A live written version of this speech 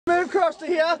across to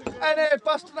here and they're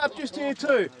busting up just here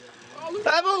too.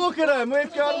 Have a look at them,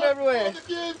 we've got them everywhere.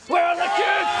 We're on the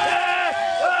cube! Yeah!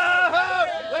 Oh,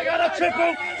 we got a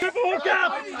triple hook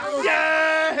up!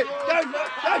 Yeah! Go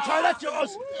Tony, that's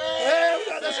yours! Yeah, we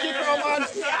got the skipper on one!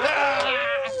 Yeah!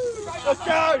 Let's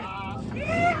go!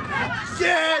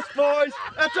 Yes, boys!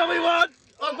 That's what we want!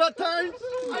 I've got tones!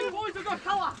 Hey boys, I've got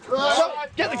colour! So,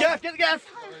 get the gaff!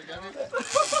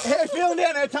 How you feeling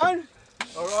down there, Tone?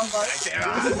 Alright, mate.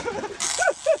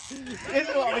 This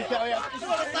is what we call out. This is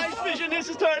what a day's fishing this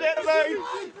has turned out to be.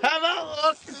 Have a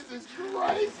look. This is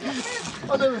crazy.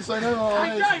 I've never seen that.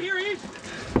 Hey Joe, here he is.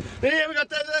 Here we got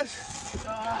that.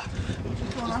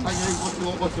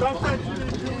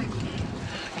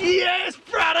 Yes,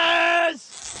 brothers!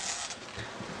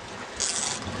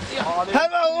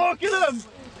 Have a look at them.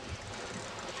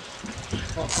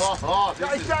 Oh,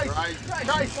 this is great.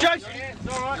 Chase.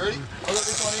 You ready? I've got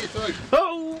this one here too.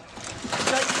 Oh!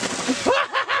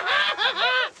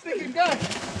 Stick him, go.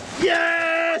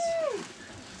 Yes!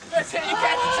 That's how you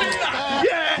catch tuna.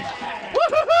 Yeah!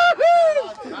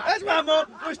 Woo-hoo-hoo-hoo! That's one more.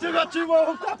 We've still got two more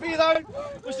hooked up here though.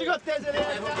 We've still got Desert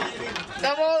here.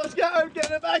 Come on, let's go. Get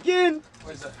it back in.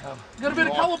 Where's that? Got a bit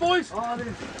of colour, boys. Oh,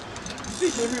 there's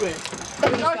fish everywhere.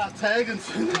 Start tagging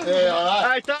soon. Yeah, I know.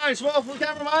 Hey, don't smile for the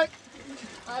camera, mate.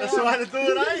 That's the way to do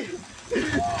it, eh?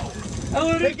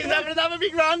 Mick is having another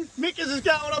big run. Mick is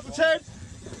going off its head.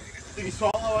 Did he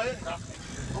swallow it?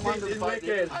 I'm under the boat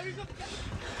there.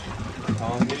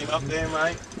 Oh, get him up there,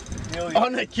 mate. Nearly.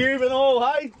 On the cube and all,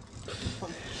 hey?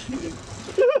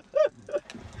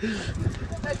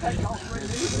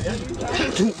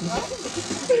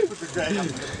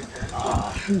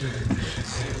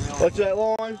 Watch that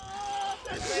line.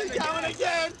 He's coming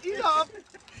again. He's up.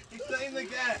 He's seen the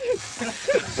gap.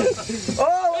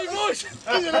 Oh, Hey boys.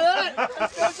 look at that.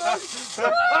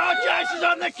 Oh, Jason's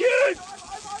on the cube.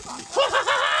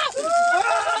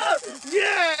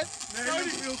 Yes.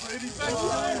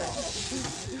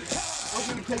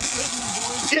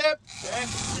 Yep.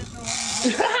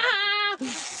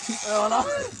 Oh, no.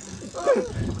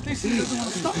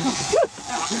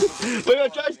 We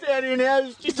got Chase down here now.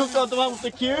 Just took on the one with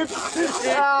the cube.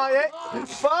 Oh, yeah.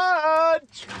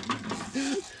 Fudge.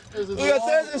 We got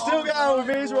Thursday still going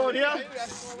with his right here.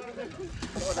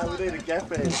 Oh, no, we need a gap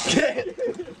there.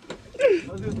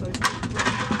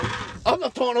 I'm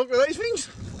not tying hook with these things.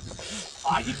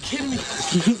 Are you kidding me?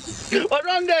 What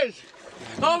run, Des?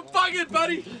 I'm bugging,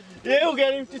 buddy. Yeah, we'll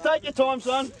get him. Just take your time,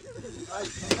 son. Hey,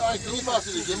 can you pass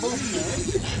it the gimbal?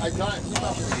 Hey, don't. Can you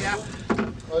pass it? Yeah.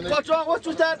 What's wrong? What's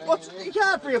with that? You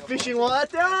can't bring a fishing like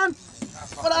that down.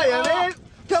 What are you, man?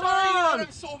 Come on! I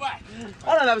saw back.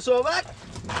 I don't have a saw back.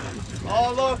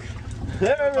 Oh, look.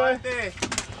 There, Right there.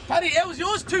 Buddy, that was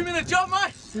yours. 2-minute job,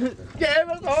 mate. Yeah,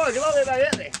 but oh, get on there, they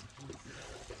out there.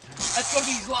 That's got to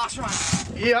be his last run.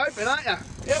 You open, aren't you?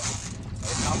 Yep.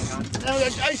 Now we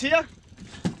got Chase here.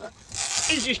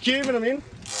 He's just cubing them in.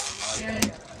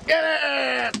 Get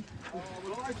it!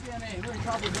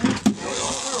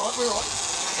 We're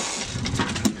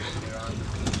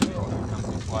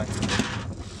right.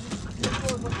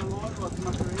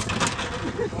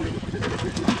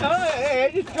 Oh, yeah,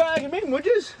 just drag him in, would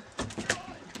you?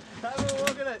 Have a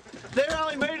look at it. They're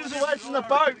only metres away from the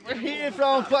boat. We're here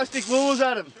throwing plastic lures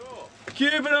at them.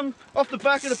 Cubing them off the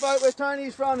back of the boat where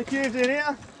Tony's throwing the cubes in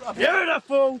here.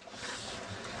 Beautiful!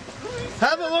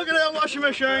 Have a look at our washing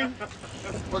machine.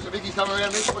 What's the biggie coming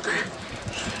around, Nick? What's the big?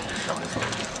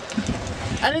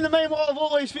 And in the meanwhile of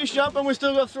all these fish jumping, we've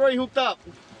still got 3 hooked up.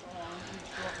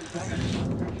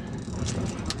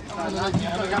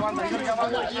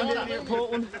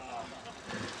 Portland.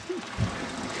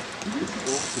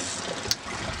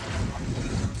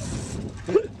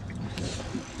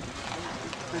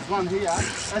 There's one here.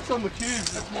 That's on the cube.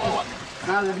 That's my one.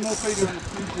 No, there's more feeding on the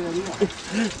cube than here.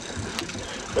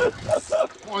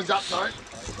 Mine's up, sorry.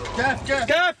 Gaff.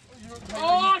 Gaff!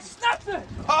 Oh, I snapped it.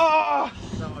 Oh!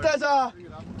 There's a.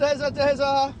 Get you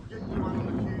one on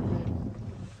the cube there.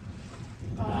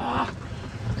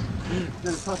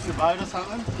 Gonna touch your boat or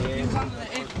something? It's under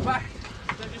the edge back.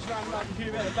 They're just running like a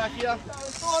cube out the back here.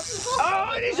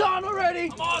 Oh, it is on already!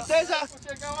 There's a.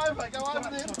 Go over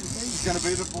there. He's gonna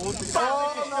be the board.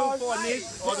 Oh, no, find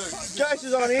this. Chase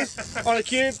is on his, on a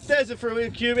cube. There's a through with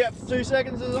a cube out for 2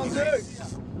 seconds, is on 2.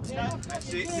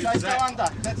 That's it. Go under.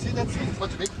 That's it.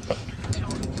 What's big?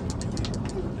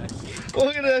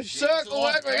 Look at the circle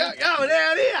work we got going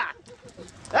down here.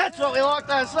 That's what we like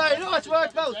to see. Nice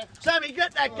work, fellas. Sammy,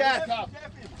 get that gaff.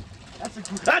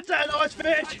 That's a nice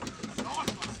fish.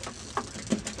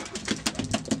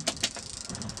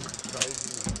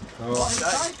 Yeah,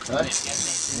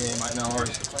 mate, no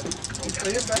worries.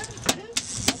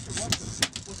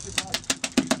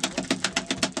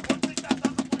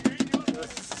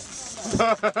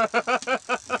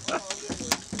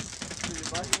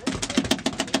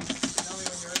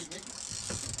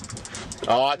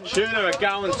 Oh, tuna are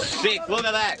going sick. Look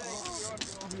at that.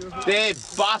 They're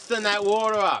busting that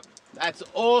water up. That's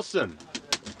awesome.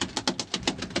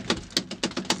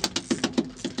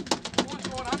 Mine's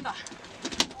right under.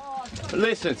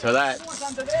 Listen to that. Mine's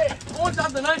under there. Mine's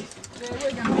underneath. There,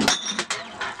 we're going.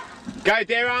 Go,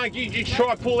 Darren. You just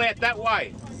try pull out that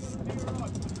way.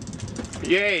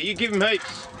 Yeah, you give him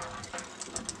heaps.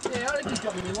 Yeah, I think he's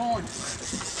got me in line.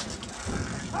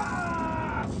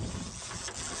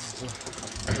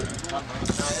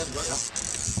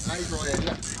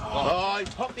 Oh, he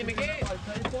popped him again. I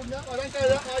don't go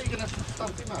that way, you're going to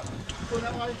stump him up. Pull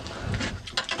that way.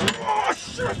 Oh,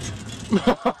 shit.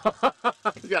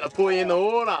 He's got to pull you in the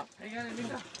water. How you going,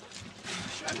 Linda?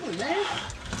 Struggling, man.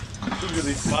 Look at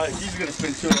this mate, he's going to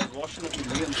spend 2 hours washing it with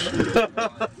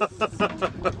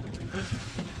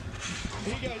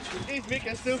He goes, here's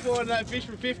Vicar still finding that fish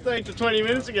from 15 to 20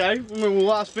 minutes ago when we were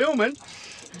last filming.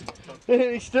 And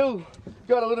he's still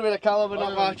got a little bit of colour but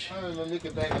not much.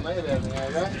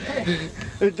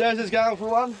 Daz is going for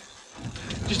one,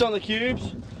 just on the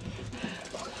cubes.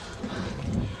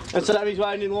 And so Abby's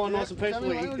waiting in line nice and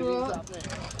peacefully.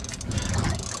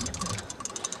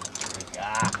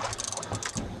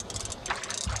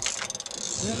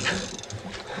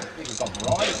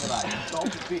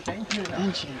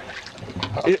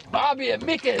 Barbie at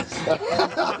Mickers.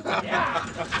 Yeah.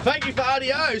 Thank you for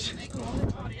RDOs.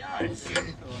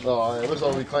 Oh, it looks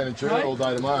like we'll be cleaning tuna all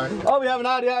day tomorrow. I'll be having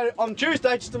RDO on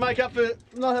Tuesday just to make up for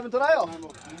not having today off.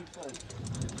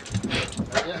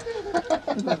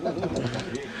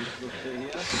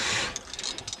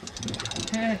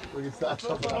 We can start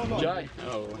chopping up. Jay.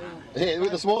 Oh. Yeah,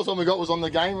 the smallest one we got was on the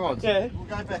game rods. Yeah. We'll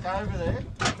go back over there.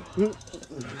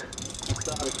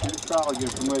 Start again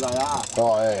from where they are.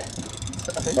 Oh yeah.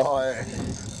 Oh yeah.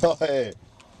 Oh yeah.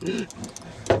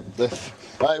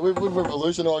 Hey, we've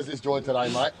revolutionised this joint today,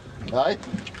 mate. Hey?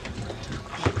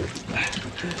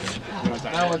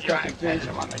 No one's catching fish.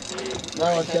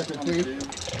 No one's catching fish.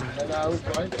 No, it's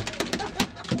great.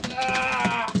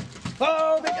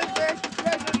 Oh, Vicar's fish!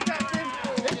 Yes, it's captain!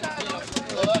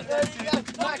 There you go,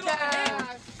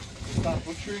 Start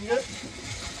butchering it.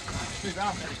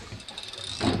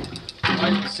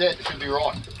 Mate, set, it should be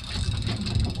right.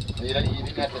 You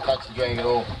didn't have to touch the drag at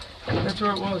all. That's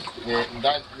where it was. Yeah,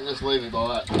 don't just leave it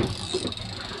like that.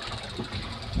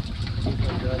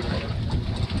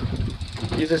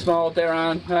 Use a smile,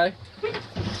 Darren, hey?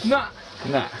 Nah.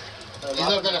 Nah. He's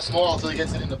not going to smile until he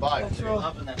gets it in the boat. That's right.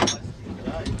 Loving that plastic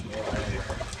today.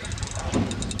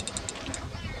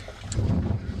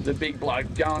 The big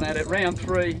bloke going at it, round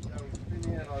 3.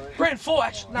 Round 4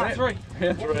 actually, no, 3.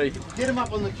 Round 3. Get him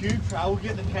up on the cube trail, we'll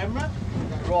get the camera.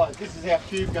 Right, this is our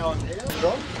cube going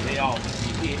down.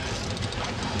 Yeah.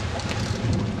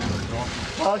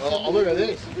 Oh, look at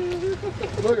this.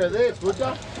 Look at this, would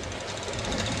ya?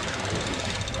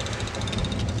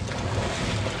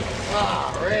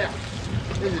 Ah, rare.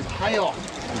 This is chaos.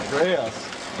 Grass.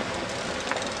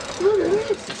 Look at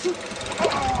this.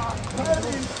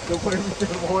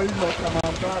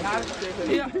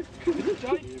 Yeah.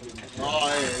 Oh,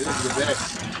 yeah, this is the best.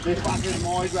 They're fucking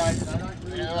migrating, they don't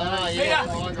really Yeah,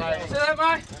 See that,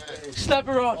 mate? Snap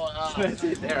her on. That's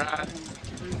it, Darren.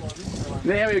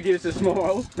 Now he'll give us a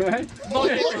smile, right?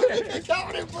 They're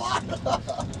covered in blood.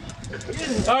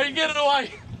 Oh, you get it away.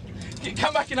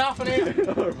 Come back in half an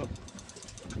hour.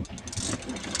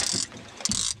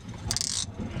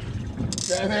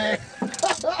 Damn it.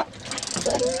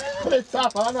 They're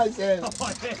tough, aren't they, Sam?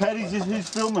 Paddy's just, who's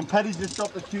filming? Paddy's just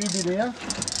dropped the cube in here.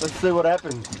 Let's see what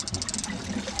happens.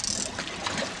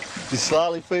 He's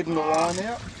slowly feeding the line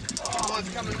out. Oh, it's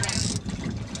coming round.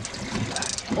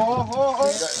 Oh.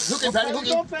 Hook him, Paddy, hook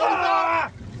him.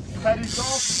 Paddy's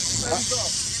off. Paddy's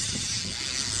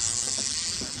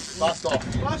Bust off.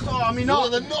 off. Last time, I mean, Look not.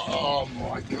 at the knot. Oh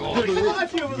my God. Look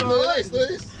at this. Look at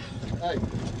this. Hey,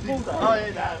 Oh,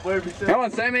 yeah, no, where have you seen? Come on,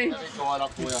 Sammy. let me tie it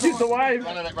up for you. Just the wave.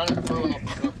 Run it through and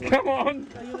off. Come on.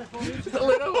 Just a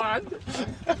little one.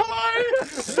 Hello.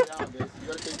 Keep going, Bess. You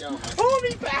gotta keep going, mate. Pull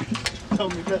me back. Tell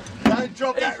me that. Don't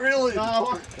drop that really.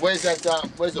 No. Where's that?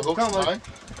 Where's the hook, Come on. mate?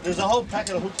 There's a whole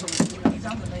packet of hooks on the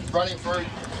Running through.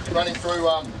 How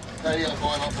are you gonna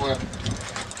tie him up for you?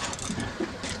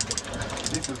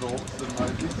 This is awesome,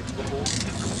 mate. This is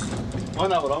awesome. I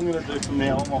know what I'm going to do from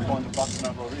now on. I'll find the busting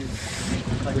up of this.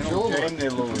 They can all jam their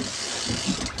lures.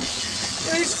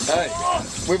 Hey,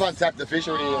 we've untapped the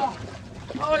fishery here.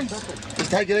 Oh,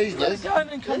 Take it easy, Liz. Go and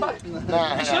then come back.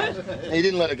 No. He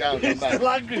didn't let it go and come back.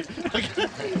 Hungry.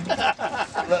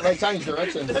 They changed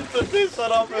direction. That's the piss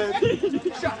that off, man.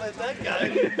 Shut let that go.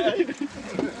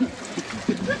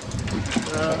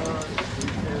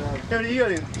 How many you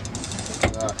got in?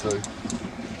 Two.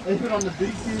 Even on the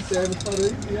big cube, Sam, it's not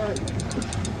easy, eh?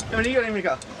 How many you got in,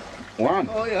 Mika? One.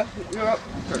 Oh, yeah. You're up.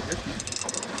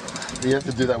 You have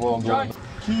to do that while I'm doing it.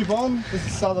 Cube on. This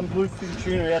is southern bluefin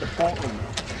tuna out of Portland.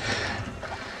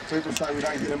 People say we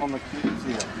don't get them on the cubes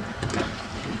here.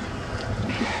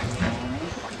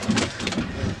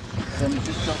 Then he's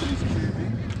just dropping his cube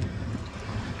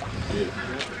in.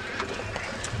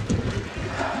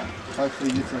 Hopefully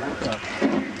he gets a hooker.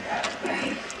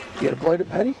 You got a bloated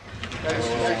patty?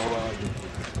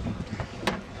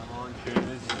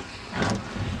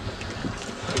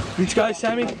 Which go,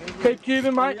 Sammy? Keep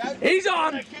cubing, mate. He's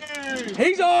on!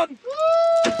 He's on!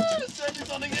 Sammy's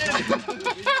on again.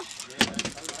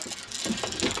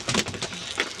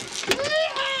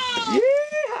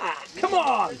 Yeah! Come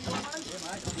on!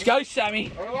 Let's go,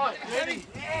 Sammy. Alright, ready?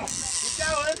 Keep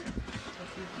going.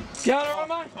 Going all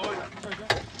right, mate?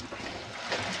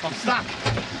 I'm stuck.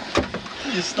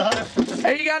 You're stuck. How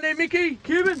you going there, Mickey?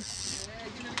 Cuban?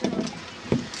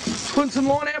 Putting some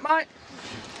line out, mate?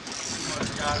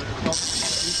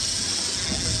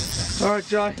 Alright,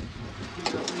 Joe.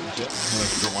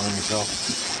 Got one in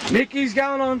myself. Mickey's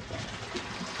going on.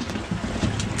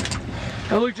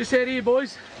 Have a look just out here,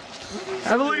 boys.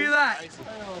 Have a look at that.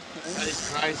 That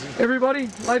is crazy. Everybody,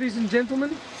 ladies and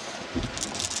gentlemen.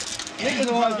 These are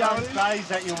the ones going days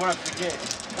that you won't forget.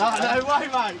 Oh, no way,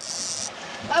 mate.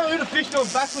 Have a look at the fish going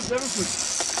backwards, everything.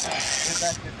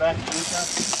 Get back,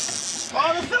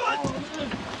 Oh, the fillet!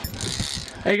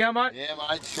 There you go, mate. Yeah,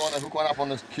 mate. Just trying to hook one up on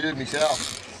this cube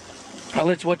myself. Right,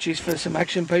 let's watch this for some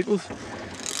action, peoples.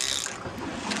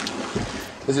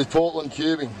 This is Portland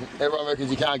cubing. Everyone reckons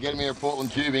you can't get them here at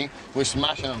Portland cubing. We're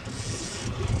smashing them.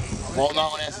 Well, no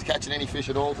one else is catching any fish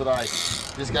at all today.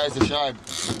 Just goes to show.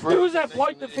 Who was that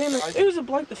bloke that found it? Who was the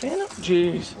bloke that found it?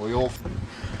 Jeez. We all.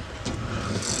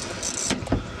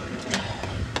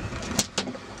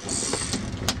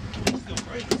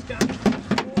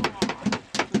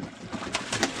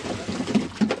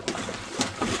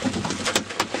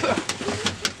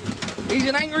 He's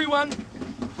an angry one.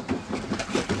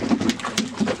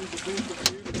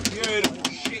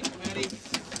 Beautiful shit, Matty.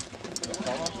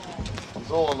 It's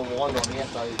all on the wind on here,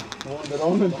 so. Wind it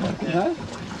on and fucking, huh?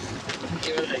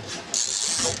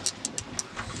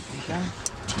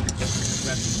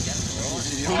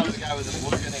 You want to go with the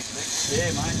wood next week?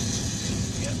 Yeah, mate.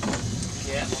 Yep.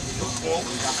 Yeah.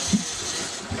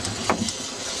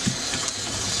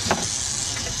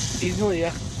 Easily,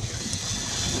 yeah.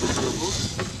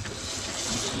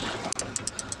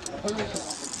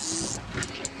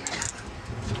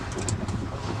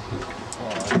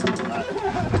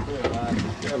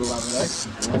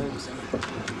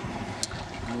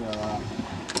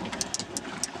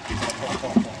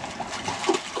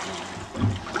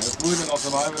 It's wood and off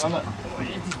them over, isn't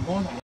it?